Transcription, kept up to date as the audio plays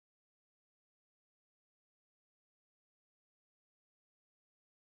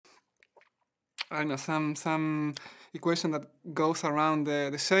I don't know, some equation that goes around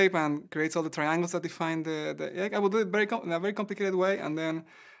the shape and creates all the triangles that define the egg. I would do it in a very complicated way, and then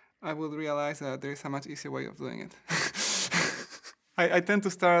I would realize that there is a much easier way of doing it. I tend to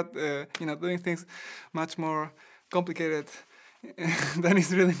start, doing things much more complicated than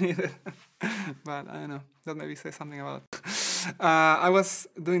is really needed. But I don't know, that maybe says something about it. I was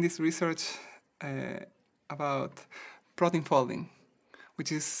doing this research about protein folding,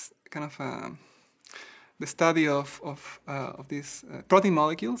 which is kind of the study of these protein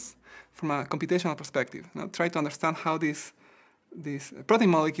molecules from a computational perspective. Try to understand how these protein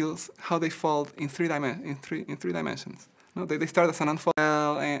molecules, how they fold in three dimensions. They start as an unfold,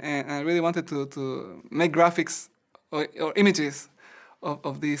 and I really wanted to make graphics or images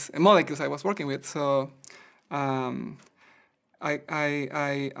of these molecules I was working with. So I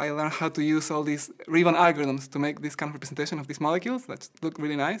learned how to use all these ribbon algorithms to make this kind of representation of these molecules that look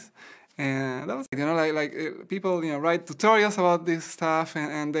really nice. And that was, people, write tutorials about this stuff,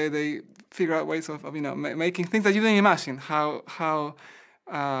 and they figure out ways of making things that you didn't imagine how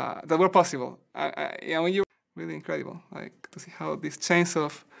that were possible. When you're really incredible, like to see how these chains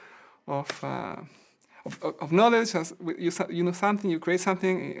of knowledge, as you know something, you create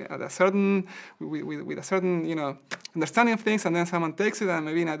something at a certain with a certain understanding of things, and then someone takes it and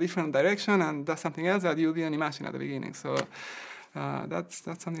maybe in a different direction and does something else that you didn't imagine at the beginning. So that's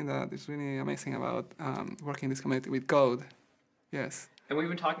something that is really amazing about working in this community with code. Yes. And we've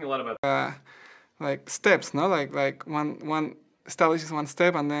been talking a lot about like steps, no? Like one establishes one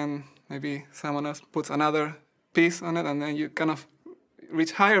step, and then maybe someone else puts another piece on it, and then you kind of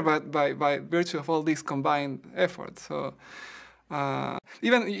reach higher, but by virtue of all these combined efforts. So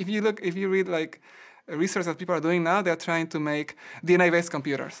even if you read like research that people are doing now, they're trying to make DNA-based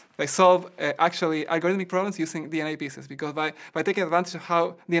computers. They solve actually algorithmic problems using DNA pieces, because by taking advantage of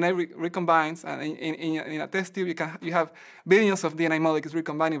how DNA recombines, and in a test tube you have billions of DNA molecules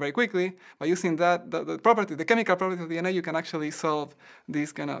recombining very quickly. By using that, the chemical properties of DNA, you can actually solve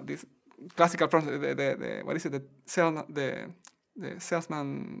these these classical problems.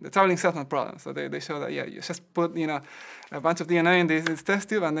 The traveling salesman problem. So they show that you just put a bunch of DNA in this test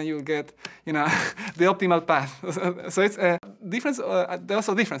tube, and then you'll get the optimal path. So it's a difference. There are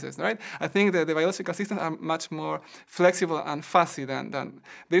also differences, right? I think that the biological systems are much more flexible and fuzzy than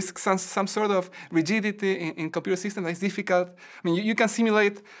there's some sort of rigidity in computer systems that is difficult. I mean, you can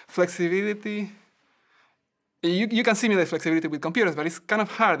simulate flexibility. You can simulate flexibility with computers, but it's kind of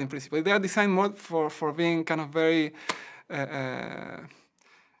hard in principle. They are designed more for being kind of very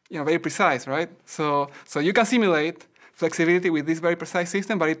very precise, right? So you can simulate flexibility with this very precise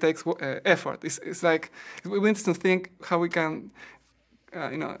system, but it takes effort. It's like we need to think how we can,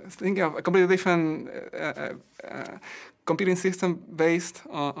 think of a completely different computing system based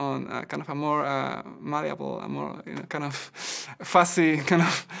on kind of a more malleable, a more kind of fuzzy kind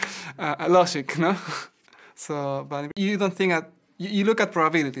of logic, no? So, but you don't think at you look at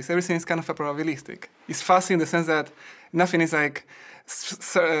probabilities. Everything is kind of a probabilistic. It's fuzzy in the sense that nothing is like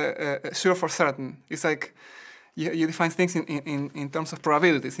sure for certain. It's like you define things in terms of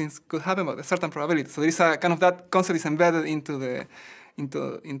probability. Things could happen, but a certain probability. So there is a kind of that concept is embedded into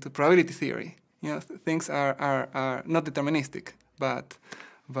probability theory. Things are not deterministic, but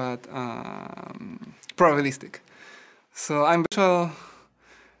probabilistic. So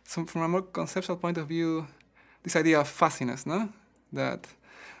from a more conceptual point of view, this idea of fuzziness, no? That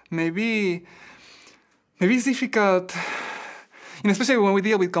maybe it's difficult, especially when we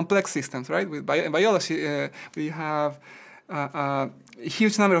deal with complex systems, right? In biology, we have a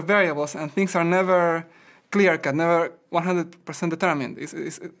huge number of variables, and things are never clear-cut, never 100% determined.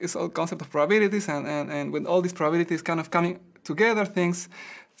 It's all concept of probabilities, and when all these probabilities kind of coming together, things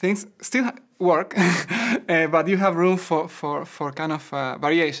still work, but you have room for kind of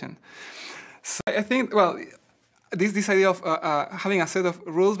variation. So I think, well, this idea of having a set of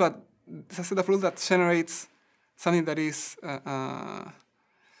rules, but it's a set of rules that generates something that is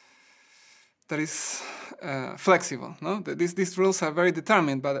flexible. No, these rules are very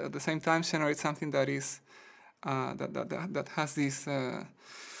determined, but at the same time generate something that is that has this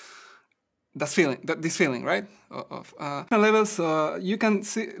this feeling, right? Of different levels. You can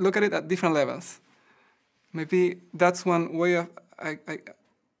look at it at different levels. Maybe that's one way of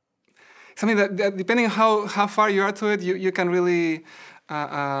something that depending on how far you are to it, you can really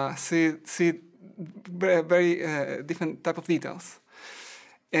see very different type of details.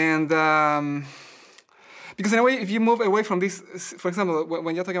 And because in a way, if you move away from this, for example,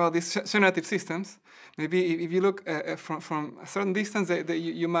 when you're talking about these generative systems, maybe if you look from a certain distance,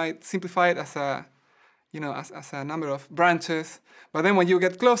 you might simplify it as as a number of branches. But then when you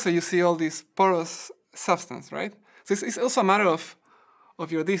get closer, you see all this porous substance, right? So it's also a matter of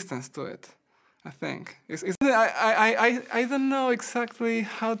your distance to it, I think. I don't know exactly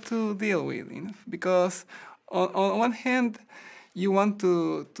how to deal with it, because on one hand, you want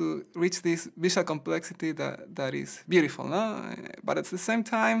to reach this visual complexity that is beautiful, no? But at the same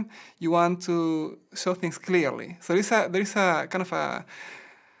time, you want to show things clearly. So there is a kind of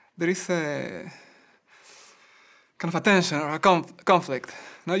a tension or a conflict.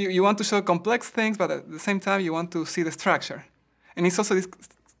 No, you want to show complex things, but at the same time, you want to see the structure. And it's also this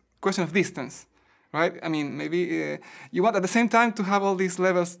question of distance, right? I mean, maybe you want at the same time to have all these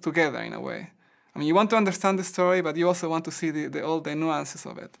levels together in a way. I mean, you want to understand the story, but you also want to see all the nuances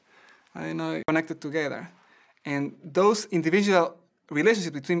of it. Connected together. And those individual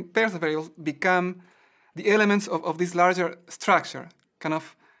relationships between pairs of variables become the elements of this larger structure, kind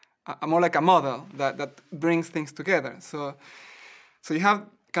of more like a model that brings things together. So you have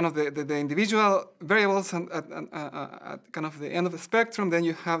kind of the individual variables at kind of the end of the spectrum. Then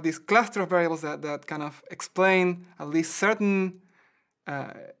you have this cluster of variables that kind of explain at least certain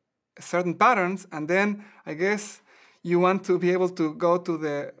patterns, and then I guess you want to be able to go to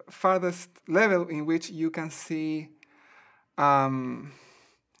the farthest level in which you can see, in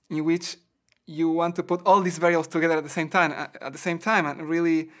which you want to put all these variables together at the same time, and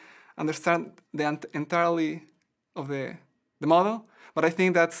really understand the entirety of the model. But I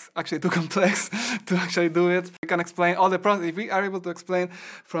think that's actually too complex to actually do it. We can explain all the process. If we are able to explain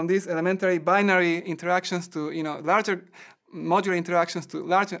from these elementary binary interactions to larger modular interactions to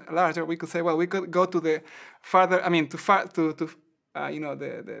larger, we could say, well, we could go to the farther, I mean, the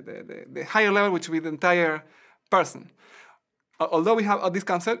higher level, which would be the entire person. Although we have all this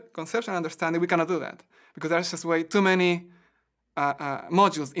conceptual understanding, we cannot do that because there's just way too many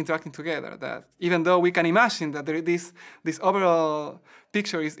modules interacting together. That even though we can imagine that this overall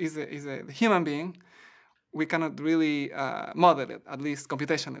picture is a human being, we cannot really model it, at least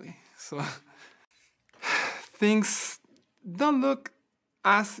computationally. So things don't look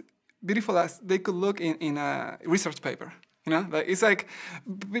as beautiful as they could look in a research paper. It's like,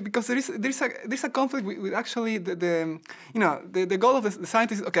 because there's a conflict with actually the goal of the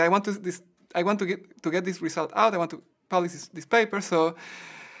scientist is, okay, I want to get this result out. I want to publish this paper. So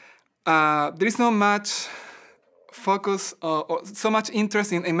there is not much focus or so much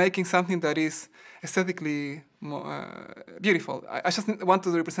interest in making something that is aesthetically more, beautiful. I just want to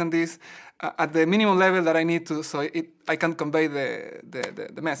represent this at the minimum level that I need to, so I can convey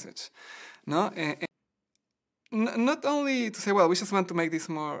the message. No, and not only to say, well, we just want to make this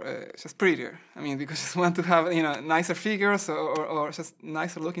more just prettier. I mean, because we just want to have nicer figures or just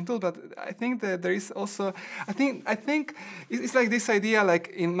nicer looking tools. But I think that there is also, I think it's like this idea, like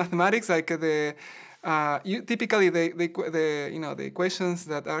in mathematics, like typically the equations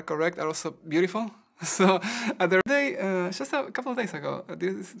that are correct are also beautiful. So just a couple of days ago,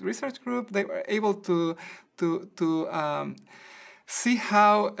 this research group, they were able to see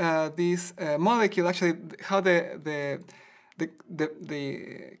how this molecule actually, how the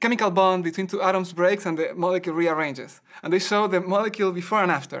chemical bond between two atoms breaks and the molecule rearranges. And they show the molecule before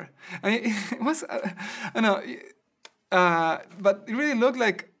and after. And it was, but it really looked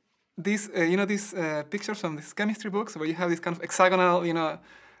like these, these pictures from these chemistry books where you have these kind of hexagonal,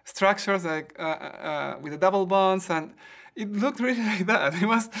 structures like with the double bonds, and it looked really like that. It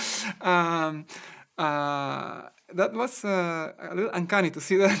was that was a little uncanny to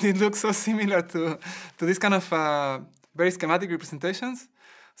see that it looks so similar to this kind of very schematic representations.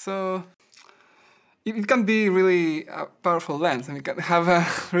 So it can be really a powerful lens, and it can have a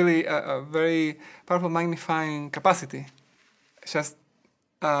very powerful magnifying capacity. Just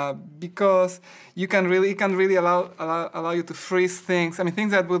because it can really allow you to freeze things. I mean,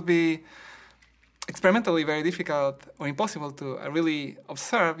 things that would be experimentally very difficult or impossible to really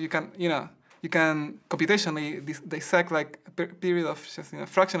observe. You can computationally dissect like a period of just a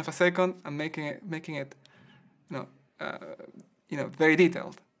fraction of a second and making it very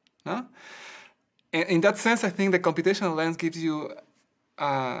detailed. No? And in that sense, I think the computational lens gives you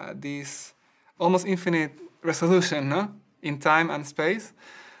this almost infinite resolution, no? In time and space,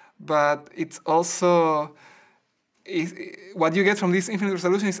 but it's also what you get from this infinite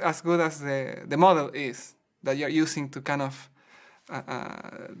resolution is as good as the model is that you're using to kind of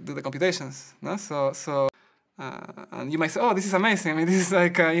do the computations. No? So and you might say, oh, this is amazing. I mean, this is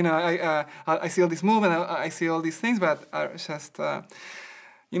like I see all this movement, I see all these things, but are just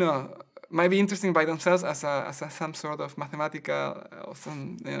might be interesting by themselves as some sort of mathematical or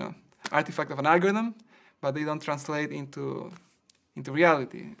some artifact of an algorithm, but they don't translate into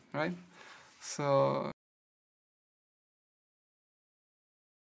reality, right? So